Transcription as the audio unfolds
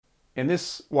In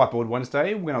this Whiteboard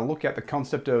Wednesday, we're going to look at the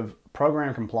concept of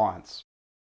program compliance.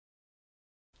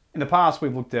 In the past,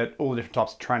 we've looked at all the different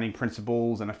types of training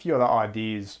principles and a few other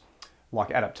ideas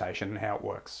like adaptation and how it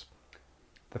works.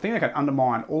 The thing that can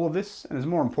undermine all of this, and is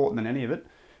more important than any of it,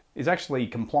 is actually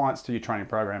compliance to your training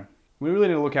program. We really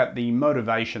need to look at the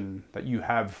motivation that you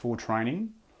have for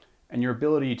training and your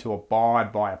ability to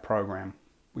abide by a program.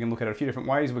 We can look at it a few different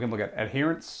ways. We can look at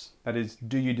adherence, that is,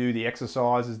 do you do the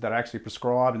exercises that are actually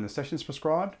prescribed and the sessions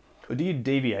prescribed? Or do you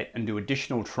deviate and do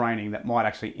additional training that might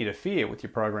actually interfere with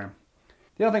your program?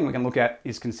 The other thing we can look at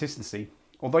is consistency.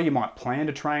 Although you might plan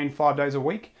to train 5 days a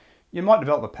week, you might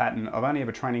develop a pattern of only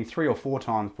ever training 3 or 4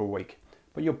 times per week,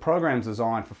 but your program's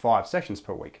designed for 5 sessions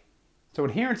per week. So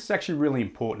adherence is actually really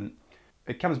important.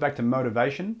 It comes back to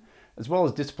motivation as well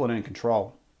as discipline and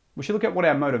control. We should look at what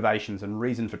our motivations and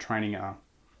reason for training are.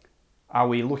 Are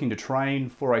we looking to train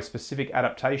for a specific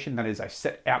adaptation that is a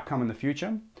set outcome in the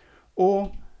future?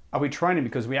 Or are we training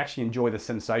because we actually enjoy the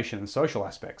sensation and social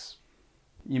aspects?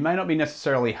 You may not be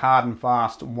necessarily hard and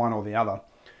fast one or the other,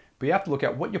 but you have to look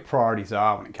at what your priorities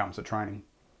are when it comes to training.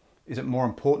 Is it more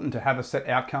important to have a set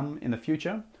outcome in the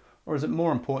future, or is it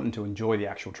more important to enjoy the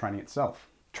actual training itself?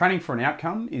 Training for an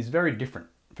outcome is very different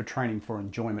for training for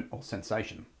enjoyment or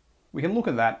sensation. We can look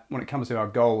at that when it comes to our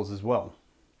goals as well.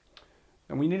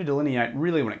 And we need to delineate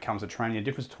really when it comes to training the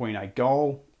difference between a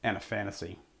goal and a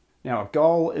fantasy. Now, a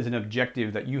goal is an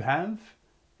objective that you have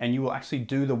and you will actually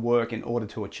do the work in order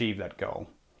to achieve that goal.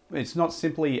 It's not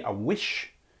simply a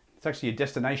wish, it's actually a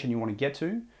destination you want to get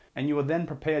to, and you are then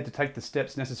prepared to take the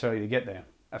steps necessary to get there.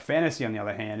 A fantasy, on the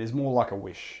other hand, is more like a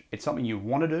wish. It's something you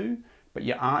want to do, but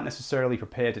you aren't necessarily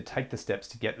prepared to take the steps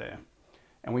to get there.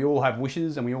 And we all have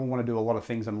wishes and we all want to do a lot of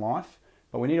things in life,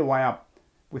 but we need to weigh up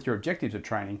with your objectives of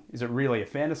training. Is it really a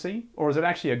fantasy, or is it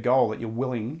actually a goal that you're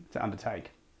willing to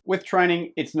undertake? With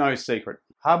training, it's no secret.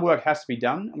 Hard work has to be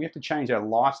done, and we have to change our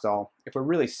lifestyle if we're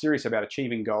really serious about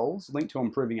achieving goals linked to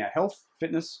improving our health,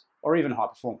 fitness, or even high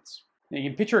performance. Now, you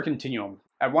can picture a continuum.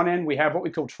 At one end, we have what we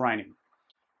call training,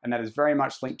 and that is very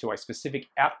much linked to a specific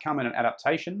outcome and an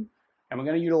adaptation, and we're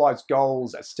going to utilize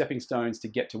goals as stepping stones to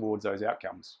get towards those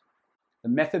outcomes. The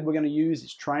method we're going to use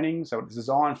is training, so it's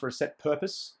designed for a set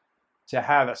purpose to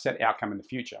have a set outcome in the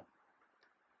future.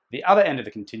 The other end of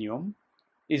the continuum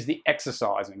is the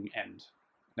exercising end.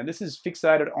 Now, this is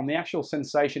fixated on the actual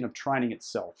sensation of training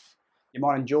itself. You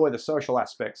might enjoy the social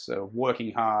aspects of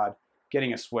working hard,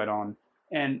 getting a sweat on,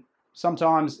 and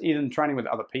sometimes even training with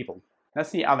other people.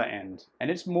 That's the other end, and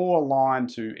it's more aligned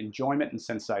to enjoyment and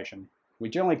sensation. We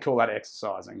generally call that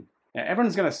exercising. Now,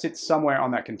 everyone's going to sit somewhere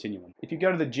on that continuum. If you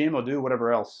go to the gym or do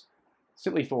whatever else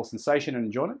simply for sensation and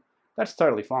enjoyment, that's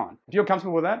totally fine. If you're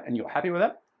comfortable with that and you're happy with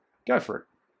that, go for it.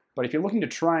 But if you're looking to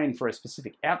train for a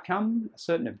specific outcome, a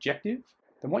certain objective,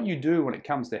 then what you do when it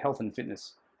comes to health and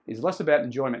fitness is less about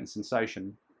enjoyment and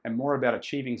sensation and more about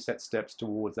achieving set steps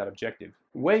towards that objective.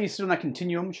 Where you sit on that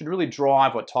continuum should really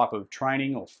drive what type of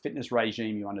training or fitness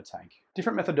regime you undertake.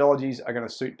 Different methodologies are going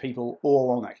to suit people all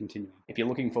along that continuum. If you're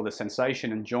looking for the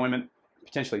sensation, enjoyment,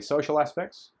 potentially social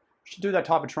aspects, you should do that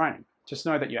type of training. Just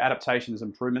know that your adaptations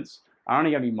and improvements are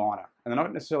only going to be minor, and they're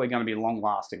not necessarily going to be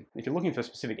long-lasting. If you're looking for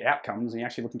specific outcomes and you're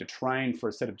actually looking to train for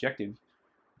a set objective,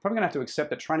 you're probably going to have to accept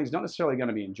that training is not necessarily going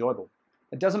to be enjoyable.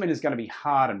 It doesn't mean it's going to be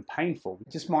hard and painful.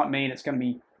 It just might mean it's going to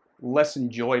be less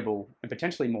enjoyable and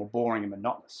potentially more boring and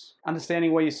monotonous.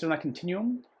 Understanding where you sit on that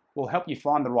continuum will help you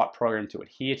find the right program to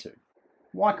adhere to.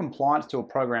 Why compliance to a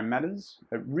program matters?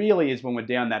 It really is when we're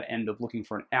down that end of looking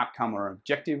for an outcome or an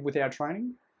objective with our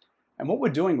training. And what we're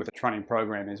doing with a training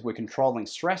program is we're controlling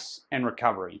stress and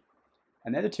recovery.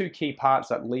 And they're the two key parts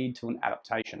that lead to an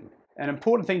adaptation. An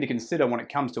important thing to consider when it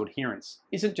comes to adherence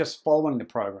isn't just following the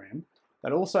program,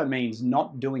 that also means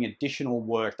not doing additional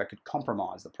work that could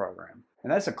compromise the program.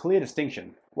 And that's a clear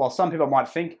distinction. While some people might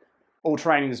think all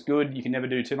training is good, you can never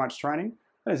do too much training,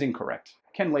 that is incorrect.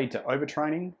 It can lead to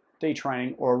overtraining,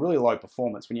 detraining, or a really low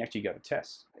performance when you actually go to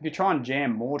test. If you try and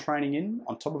jam more training in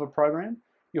on top of a program,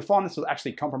 you'll find this will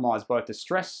actually compromise both the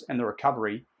stress and the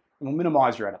recovery and will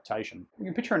minimize your adaptation. You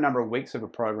can picture a number of weeks of a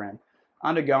program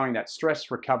undergoing that stress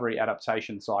recovery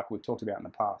adaptation cycle we've talked about in the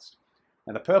past.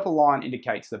 Now, the purple line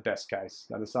indicates the best case.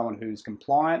 That is someone who's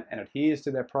compliant and adheres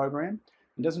to their program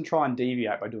and doesn't try and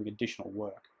deviate by doing additional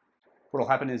work. What will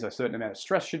happen is a certain amount of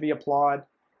stress should be applied,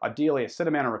 ideally a set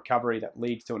amount of recovery that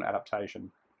leads to an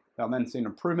adaptation. They'll then see an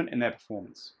improvement in their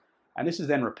performance. And this is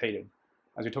then repeated.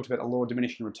 As we talked about the law of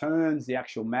diminishing returns, the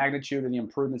actual magnitude of the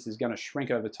improvements is going to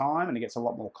shrink over time, and it gets a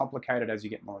lot more complicated as you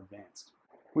get more advanced.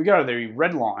 We go to the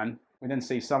red line, we then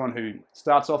see someone who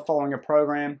starts off following a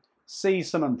program,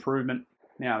 sees some improvement.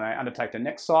 Now they undertake the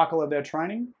next cycle of their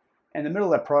training, in the middle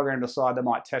of their program decide they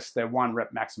might test their 1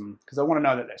 rep maximum because they want to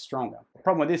know that they're stronger. The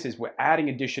problem with this is we're adding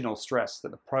additional stress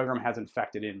that the program hasn't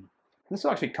factored in. This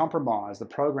will actually compromise the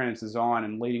program's design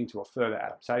and leading to a further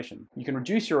adaptation. You can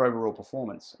reduce your overall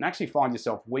performance and actually find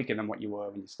yourself weaker than what you were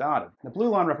when you started. The blue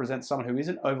line represents someone who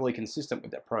isn't overly consistent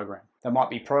with their program. They might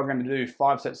be programmed to do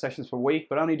 5 set sessions per week,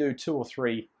 but only do 2 or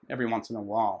 3 every once in a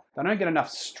while. They don't get enough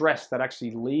stress that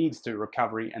actually leads to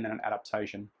recovery and then an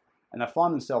adaptation. And they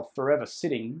find themselves forever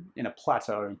sitting in a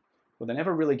plateau where they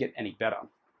never really get any better.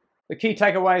 The key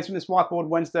takeaways from this Whiteboard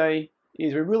Wednesday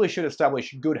is we really should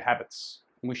establish good habits.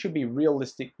 And we should be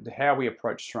realistic to how we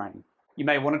approach training. You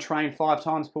may want to train 5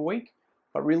 times per week,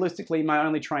 but realistically you may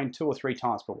only train 2 or 3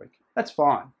 times per week. That's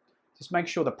fine. Just make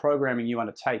sure the programming you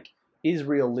undertake is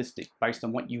realistic based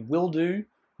on what you will do,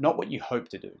 not what you hope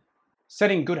to do.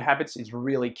 Setting good habits is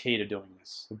really key to doing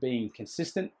this, to being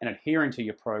consistent and adhering to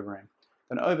your program.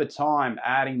 Then over time,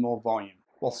 adding more volume.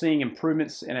 While seeing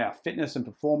improvements in our fitness and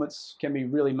performance can be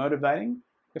really motivating,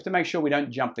 we have to make sure we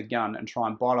don't jump the gun and try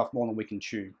and bite off more than we can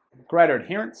chew. Greater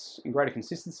adherence and greater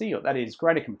consistency, or that is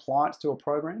greater compliance to a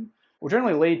program, will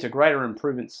generally lead to greater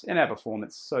improvements in our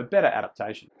performance, so better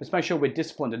adaptation. Just make sure we're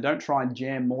disciplined and don't try and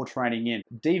jam more training in.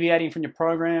 Deviating from your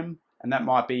program, and that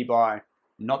might be by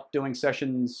not doing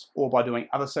sessions or by doing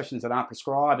other sessions that aren't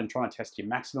prescribed and trying to test your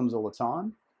maximums all the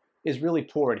time, is really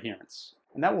poor adherence.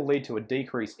 And that will lead to a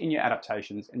decrease in your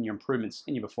adaptations and your improvements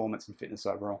in your performance and fitness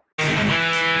overall.